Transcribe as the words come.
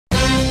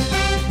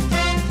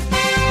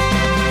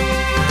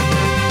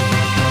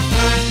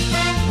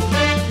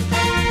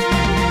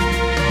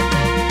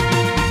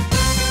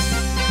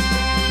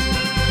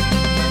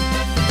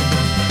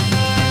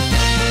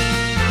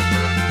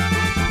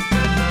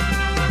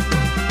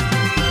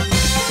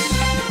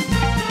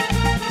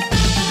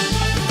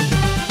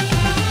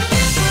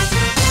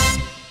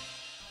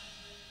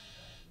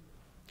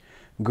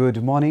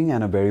Good morning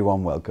and a very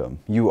warm welcome.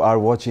 You are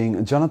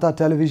watching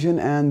JAnataTelevision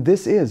and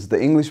this is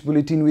the English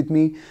Bulletin with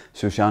me,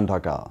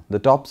 JAnata. The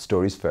top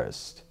stories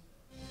first.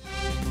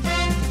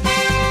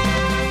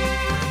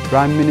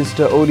 Prime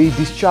Minister Oli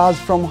discharged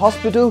from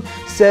hospital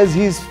says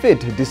he is fit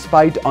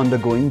despite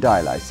undergoing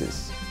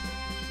dialysis.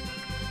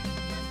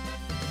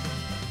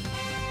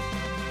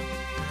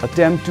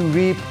 Attempt to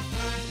rape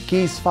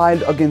case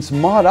filed against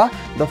Mahara.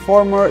 The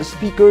former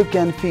speaker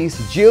can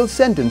face jail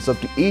sentence up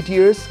to 8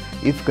 years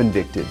if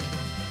convicted.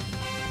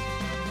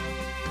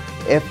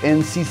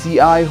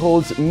 FNCCI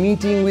holds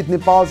meeting with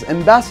Nepal's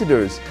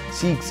ambassadors,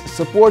 seeks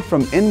support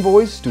from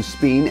envoys to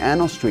Spain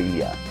and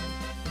Australia.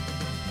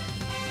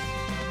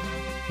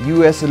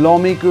 US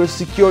lawmakers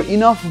secure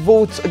enough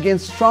votes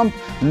against Trump,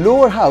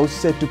 lower house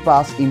set to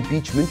pass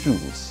impeachment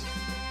rules.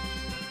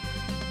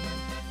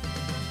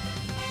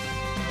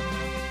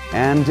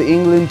 And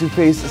England to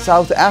face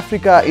South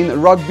Africa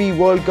in Rugby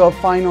World Cup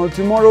final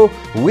tomorrow,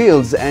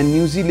 Wales and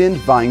New Zealand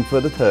vying for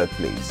the third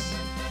place.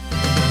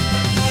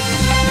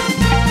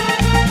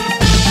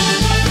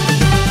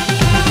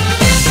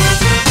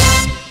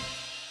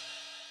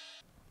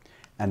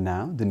 And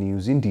now the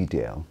news in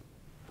detail.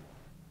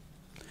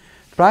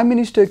 Prime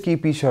Minister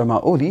KP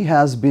Sharma Oli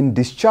has been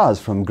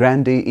discharged from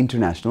Grande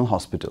International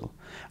Hospital.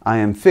 I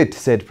am fit,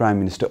 said Prime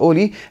Minister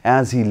Oli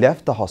as he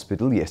left the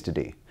hospital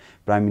yesterday.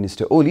 Prime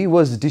Minister Oli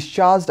was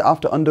discharged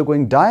after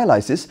undergoing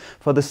dialysis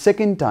for the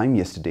second time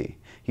yesterday.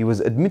 He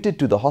was admitted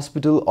to the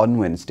hospital on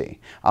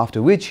Wednesday,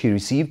 after which he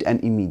received an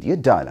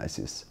immediate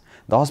dialysis.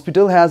 The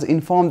hospital has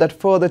informed that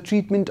further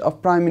treatment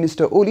of Prime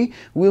Minister Oli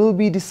will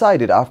be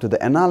decided after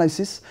the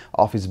analysis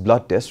of his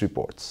blood test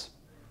reports.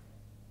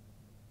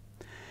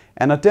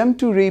 An attempt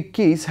to rape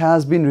case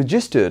has been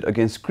registered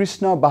against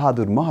Krishna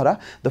Bahadur Mahara,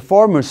 the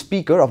former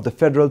Speaker of the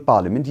Federal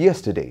Parliament,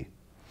 yesterday.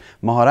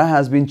 Mahara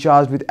has been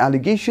charged with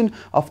allegation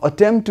of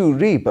attempt to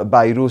rape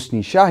by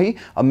Rosni Shahi,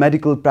 a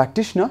medical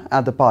practitioner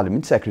at the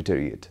Parliament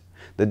Secretariat.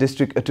 The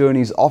District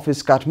Attorney's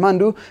Office,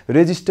 Kathmandu,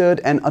 registered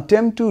an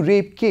attempt to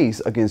rape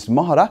case against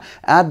Mahara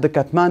at the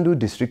Kathmandu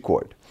District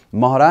Court.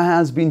 Mahara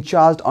has been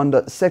charged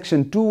under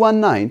Section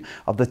 219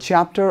 of the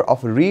Chapter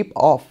of Rape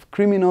of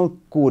Criminal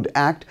Code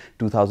Act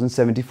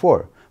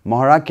 2074.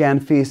 Mahara can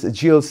face a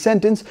jail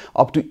sentence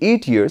up to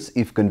 8 years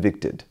if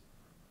convicted.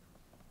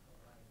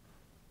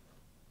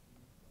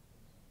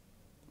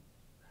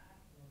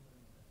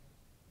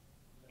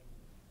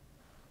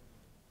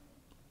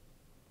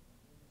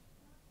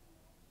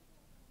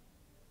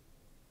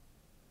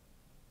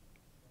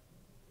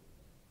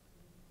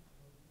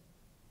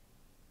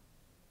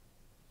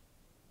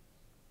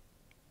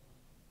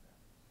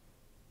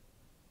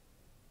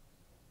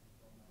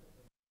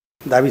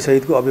 दाबी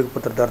सहितको अभियोग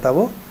पत्र दर्ता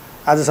भयो।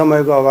 आज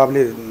समयको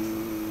अभावले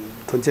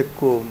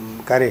थुन्चेकको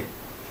कार्य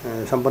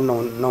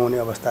सम्पन्न नहुने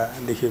अवस्था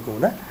देखिएको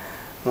हुँदा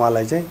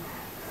उहाँलाई चाहिँ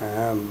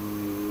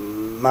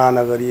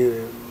महानगरीय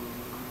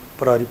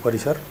प्रहरी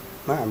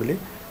परिसरमा हामीले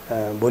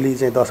भोलि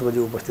चाहिँ 10 बजे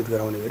उपस्थित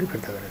गराउने गरी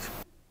फिर्ता गरेका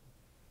छौं।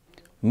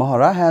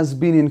 Mahara has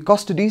been in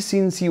custody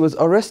since he was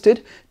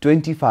arrested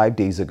 25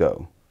 days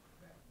ago.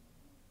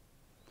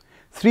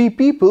 3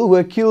 people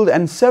were killed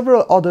and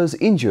several others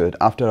injured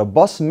after a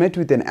bus met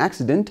with an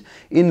accident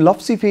in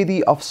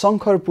Lopsifedi of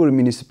Sankharpur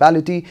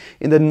municipality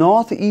in the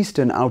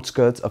northeastern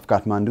outskirts of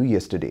Kathmandu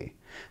yesterday.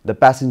 The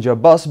passenger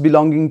bus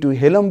belonging to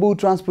Helambu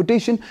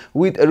Transportation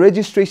with a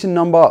registration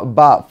number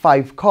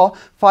BA5K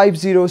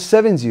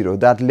 5070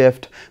 that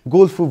left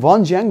Golfu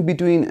Vanjang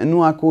between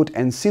Nuakot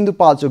and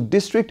Sindhupalchok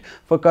district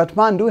for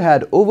Kathmandu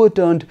had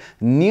overturned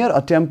near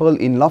a temple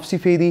in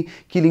Lopsifedi,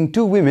 killing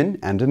 2 women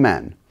and a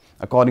man.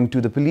 According to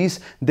the police,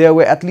 there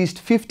were at least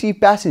 50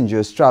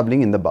 passengers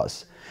travelling in the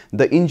bus.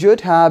 The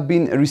injured have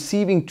been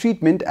receiving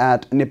treatment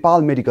at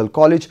Nepal Medical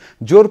College,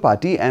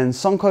 Jorpati and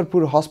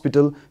Sankharpur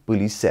Hospital,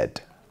 police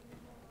said.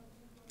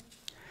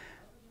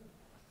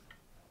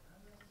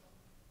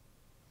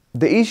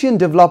 The Asian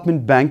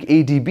Development Bank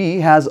ADB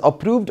has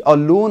approved a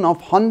loan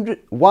of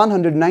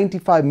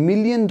 $195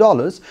 million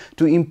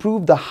to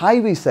improve the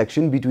highway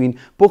section between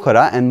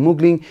Pokhara and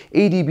Mugling,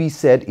 ADB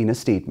said in a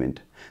statement.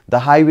 The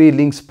highway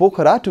links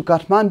Pokhara to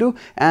Kathmandu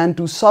and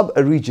to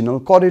sub-regional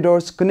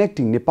corridors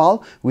connecting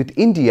Nepal with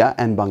India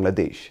and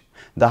Bangladesh.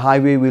 The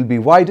highway will be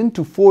widened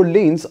to 4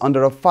 lanes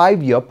under a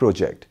 5-year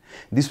project.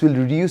 This will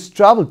reduce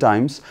travel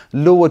times,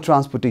 lower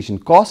transportation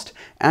cost,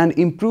 and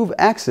improve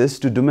access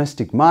to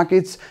domestic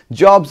markets,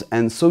 jobs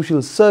and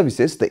social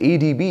services, the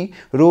ADB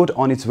wrote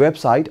on its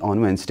website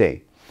on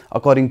Wednesday.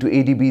 According to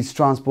ADB's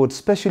transport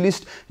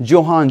specialist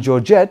Johan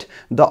Georgette,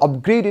 the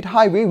upgraded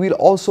highway will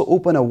also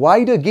open a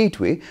wider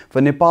gateway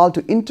for Nepal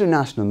to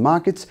international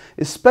markets,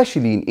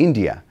 especially in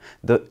India,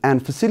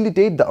 and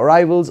facilitate the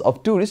arrivals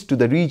of tourists to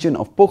the region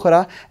of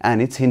Pokhara and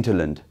its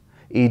hinterland.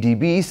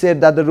 ADB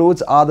said that the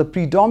roads are the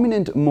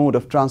predominant mode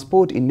of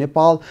transport in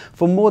Nepal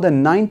for more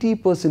than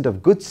 90%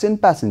 of goods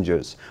and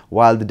passengers,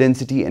 while the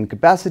density and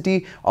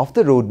capacity of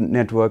the road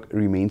network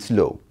remains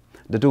low.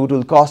 The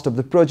total cost of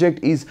the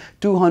project is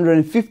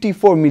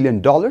 $254 million,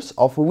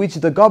 of which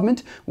the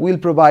government will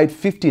provide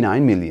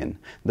 $59 million.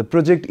 The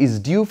project is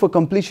due for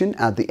completion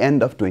at the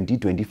end of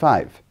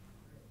 2025.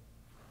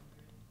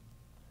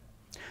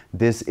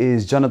 This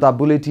is Janata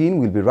Bulletin.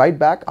 We'll be right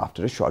back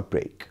after a short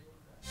break.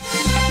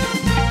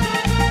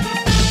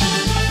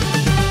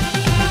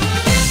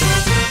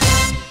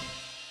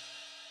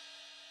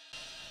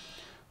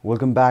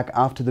 Welcome back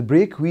after the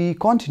break. We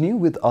continue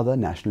with other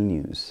national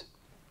news.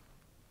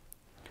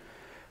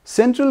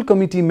 Central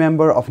Committee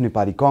member of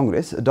Nepali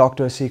Congress,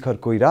 Dr. Shekhar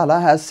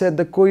Koirala, has said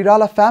the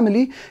Koirala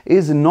family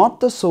is not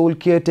the sole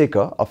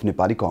caretaker of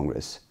Nepali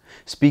Congress.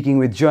 Speaking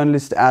with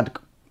journalists at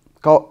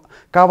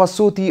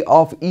Kawasoti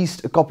of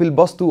East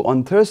Kapilvastu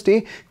on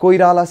Thursday,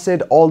 Koirala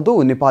said although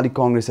Nepali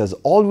Congress has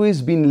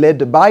always been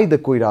led by the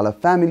Koirala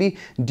family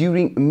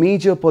during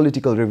major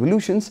political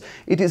revolutions,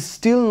 it is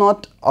still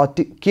not a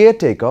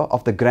caretaker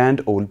of the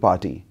grand old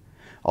party.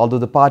 Although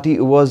the party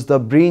was the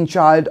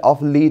brainchild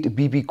of late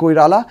B.P.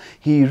 Koirala,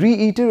 he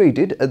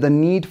reiterated the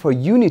need for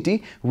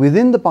unity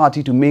within the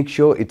party to make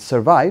sure it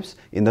survives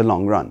in the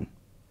long run.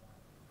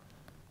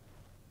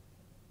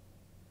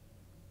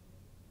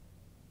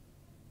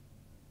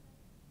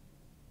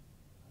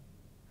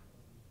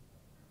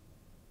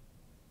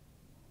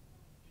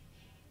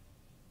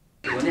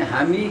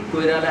 हामी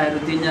कोइरालाहरु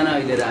तीनजना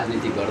अहिले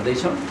राजनीति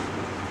गर्दैछौं।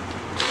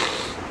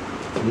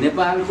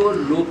 नेपालको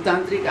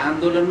लोकतान्त्रिक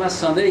आन्दोलनमा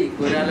सधैं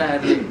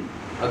कोइरालाहरुले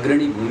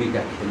अग्रणी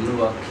भूमिका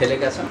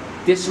खेलेका छन्।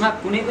 त्यसमा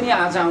कुनै पनि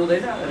आज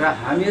आउँदैन र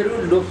हामीहरु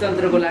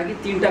लोकतन्त्रको लागि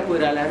तीनटा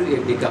कोइरालाहरु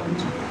एकडिका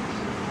हुन्छन्।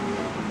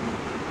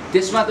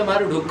 त्यसमा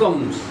तपाईहरु ढुक्क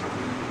हुनुस्।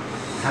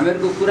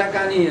 हामीहरुको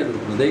कुराकानीहरु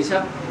हुँदैछ।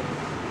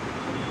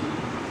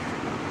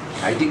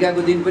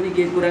 आइटिकाको दिन पनि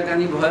के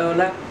कुराकानी भयो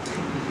होला।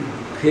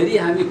 फेरि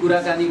हामी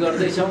कुराकानी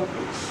गर्दैछौं।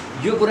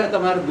 यो कुरा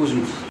तपाईहरु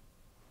बुझ्नुस्।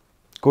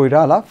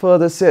 Koirala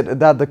further said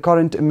that the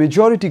current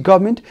majority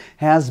government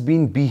has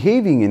been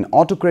behaving in an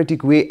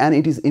autocratic way and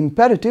it is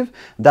imperative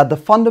that the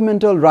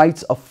fundamental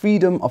rights of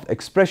freedom of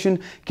expression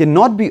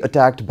cannot be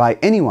attacked by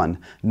anyone,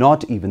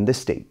 not even the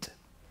state.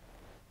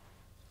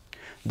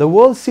 The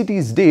World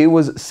Cities Day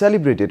was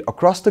celebrated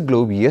across the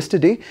globe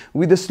yesterday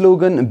with the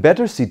slogan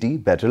 "Better City,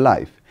 Better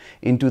Life."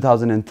 In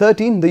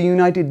 2013, the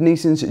United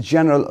Nations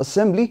General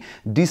Assembly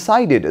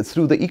decided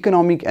through the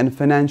Economic and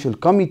Financial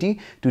Committee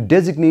to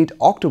designate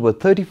October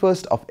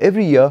 31st of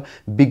every year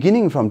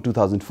beginning from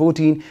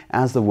 2014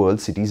 as the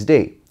World Cities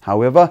Day.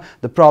 However,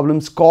 the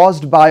problems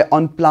caused by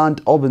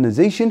unplanned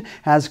urbanization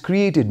has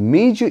created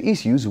major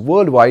issues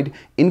worldwide,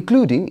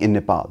 including in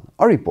Nepal.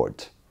 A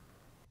report.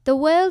 The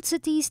World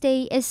Cities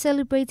Day is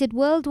celebrated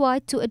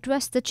worldwide to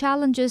address the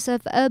challenges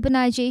of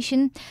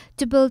urbanization,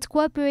 to build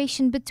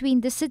cooperation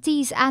between the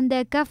cities and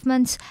their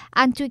governments,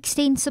 and to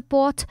extend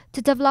support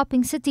to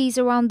developing cities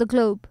around the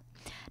globe.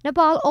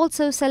 Nepal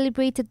also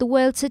celebrated the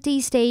World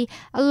Cities Day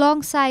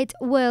alongside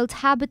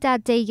World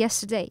Habitat Day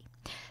yesterday.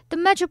 The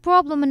major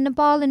problem in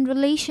Nepal in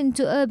relation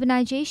to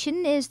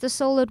urbanization is the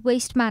solid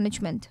waste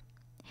management.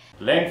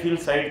 Landfill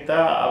site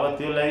ta अब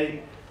त्यसलाई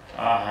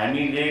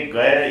हामीले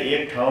गएर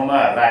एक ठाउँमा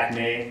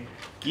राख्ने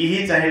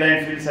केही चाहिँ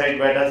landfill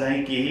साइटबाट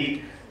चाहिँ केही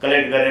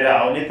कलेक्ट गरेर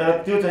आउने तर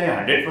त्यो चाहिँ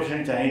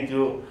 100% चाहिँ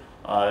त्यो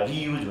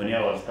रियुज हुने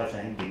अवस्था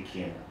चाहिँ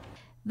देखिएन.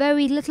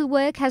 Very little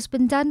work has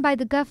been done by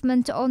the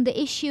government on the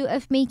issue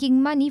of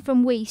making money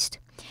from waste.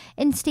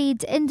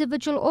 Instead,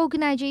 individual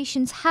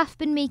organizations have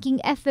been making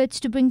efforts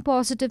to bring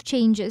positive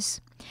changes.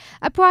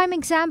 A prime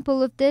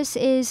example of this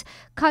is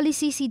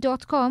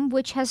Kalisisi.com,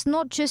 which has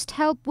not just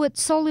helped with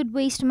solid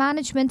waste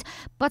management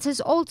but has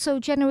also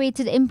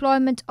generated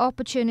employment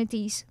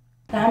opportunities.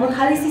 हाम्रो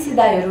खालिसिसी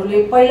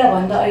दाइहरुले पहिला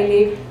भन्दा अहिले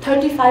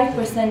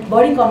 35%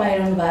 बढी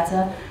कमाइरहनु भएको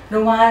छ र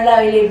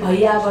उहाँहरुलाई अहिले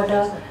भैयाबाट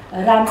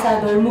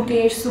रामसागर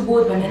मुकेश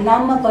सुबोध भन्ने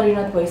नाममा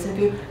परिणत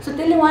भइसक्यो सो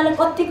त्यसले उहाँलाई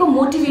कतिको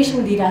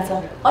मोटिभेसन दिइराछ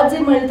अझै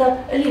मैले त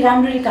अलि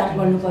राम्ररी काम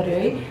गर्नु पर्यो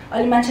है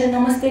अलि मान्छेले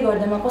नमस्ते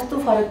गर्दामा कस्तो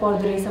फरक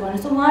पर्दो रहेछ भने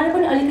सो उहाँहरु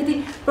पनि अलिकति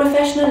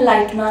प्रोफेसनल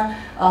लाइफमा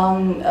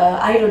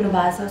आइरहनु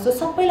भएको छ सो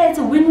सबैलाई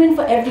चाहिँ विन विन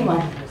फर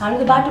एभ्रीवन हामी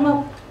त बाटोमा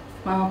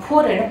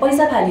फोर हैन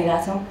पैसा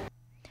फालिराछौं.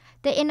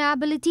 The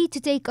inability to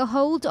take a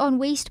hold on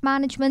waste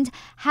management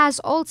has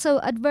also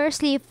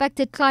adversely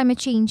affected climate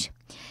change.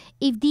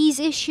 If these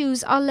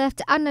issues are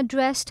left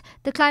unaddressed,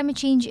 the climate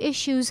change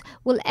issues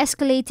will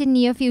escalate in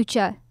near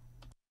future.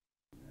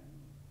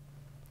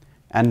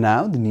 And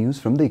now the news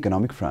from the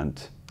economic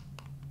front.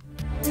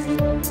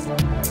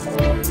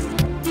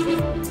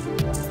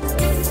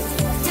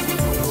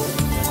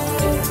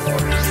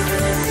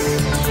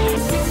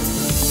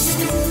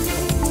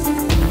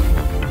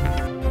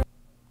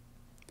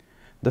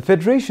 The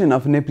Federation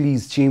of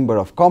Nepalese Chamber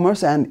of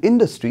Commerce and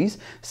Industries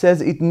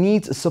says it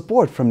needs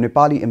support from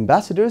Nepali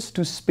ambassadors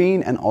to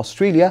Spain and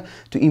Australia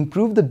to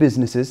improve the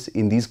businesses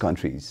in these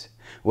countries.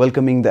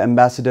 Welcoming the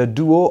ambassador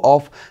duo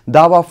of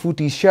Dawa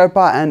Futi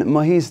Sherpa and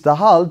Mahesh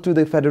Dahal to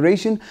the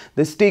Federation,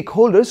 the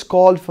stakeholders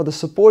called for the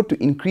support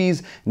to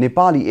increase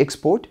Nepali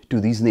export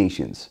to these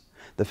nations.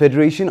 The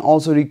Federation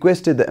also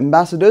requested the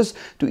ambassadors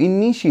to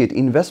initiate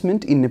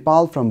investment in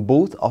Nepal from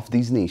both of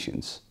these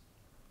nations.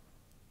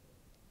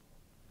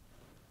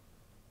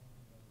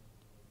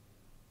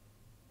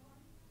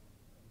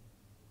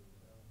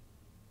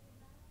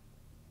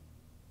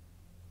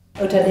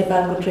 एउटा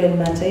नेपालको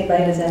ट्रेनमा चाहिँ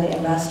बाहिर जाने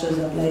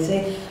एम्बेसडर्सहरूलाई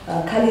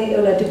चाहिँ खालि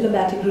एउटा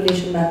diplomatic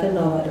relation मात्र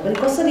नभएर पनि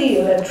कसरी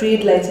एउटा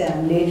ट्रेडलाई चाहिँ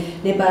हामीले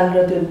नेपाल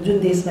र त्यो जुन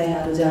देशमा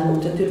यहाँहरू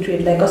जानुहुन्छ त्यो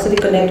ट्रेडलाई कसरी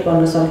कनेक्ट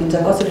गर्न सकिन्छ,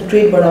 कसरी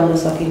ट्रेड बढाउन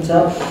सकिन्छ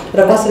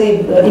र कसरी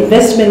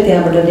इन्भेस्टमेन्ट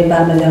त्यहाँबाट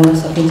नेपालमा ल्याउन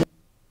सकिन्छ।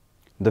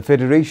 The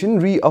Federation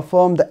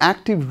reaffirmed the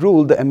active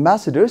role the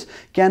ambassadors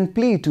can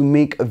play to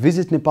make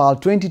Visit Nepal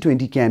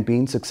 2020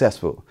 campaign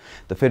successful.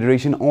 The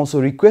Federation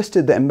also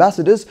requested the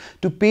ambassadors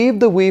to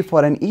pave the way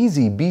for an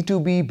easy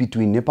B2B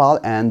between Nepal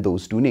and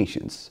those two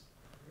nations.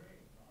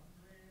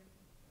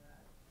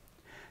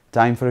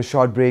 Time for a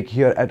short break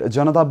here at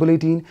Janata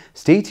Bulletin.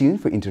 Stay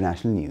tuned for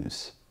international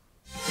news.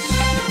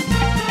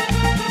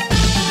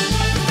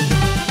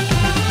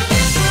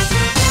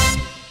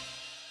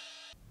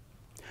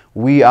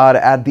 We are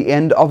at the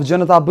end of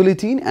Janata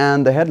Bulletin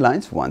and the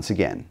headlines once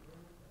again.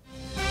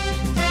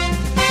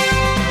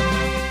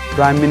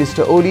 Prime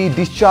Minister Oli,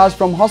 discharged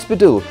from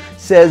hospital,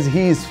 says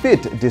he is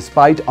fit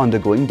despite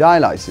undergoing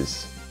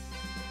dialysis.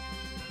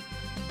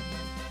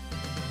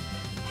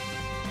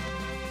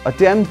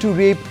 Attempt to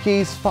rape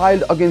case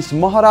filed against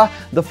Mahara,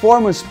 the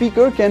former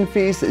speaker can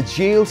face a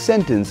jail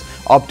sentence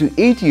up to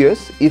 8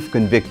 years if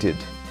convicted.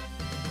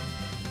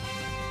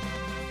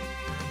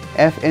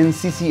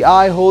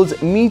 FNCCI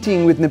holds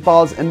meeting with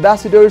Nepal's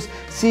ambassadors,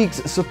 seeks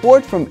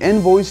support from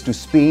envoys to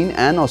Spain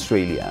and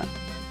Australia.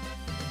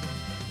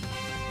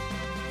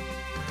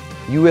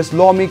 US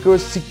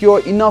lawmakers secure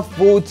enough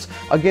votes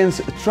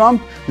against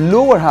Trump,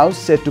 lower house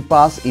set to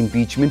pass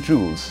impeachment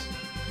rules.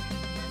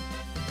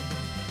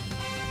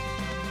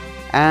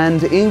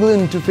 And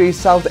England to face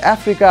South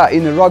Africa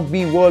in a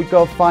Rugby World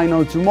Cup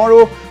final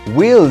tomorrow,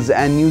 Wales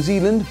and New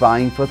Zealand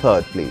vying for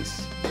third place.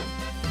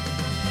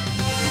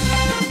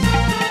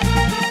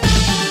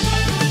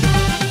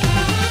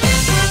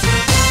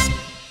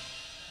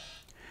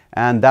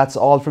 And that's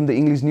all from the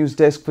English News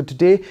Desk for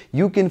today.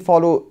 You can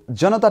follow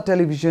Janata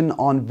Television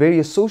on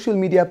various social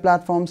media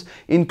platforms,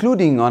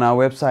 including on our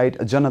website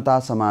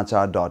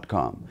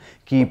janatasamachar.com.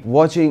 Keep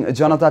watching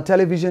Janata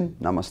Television.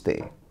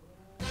 Namaste.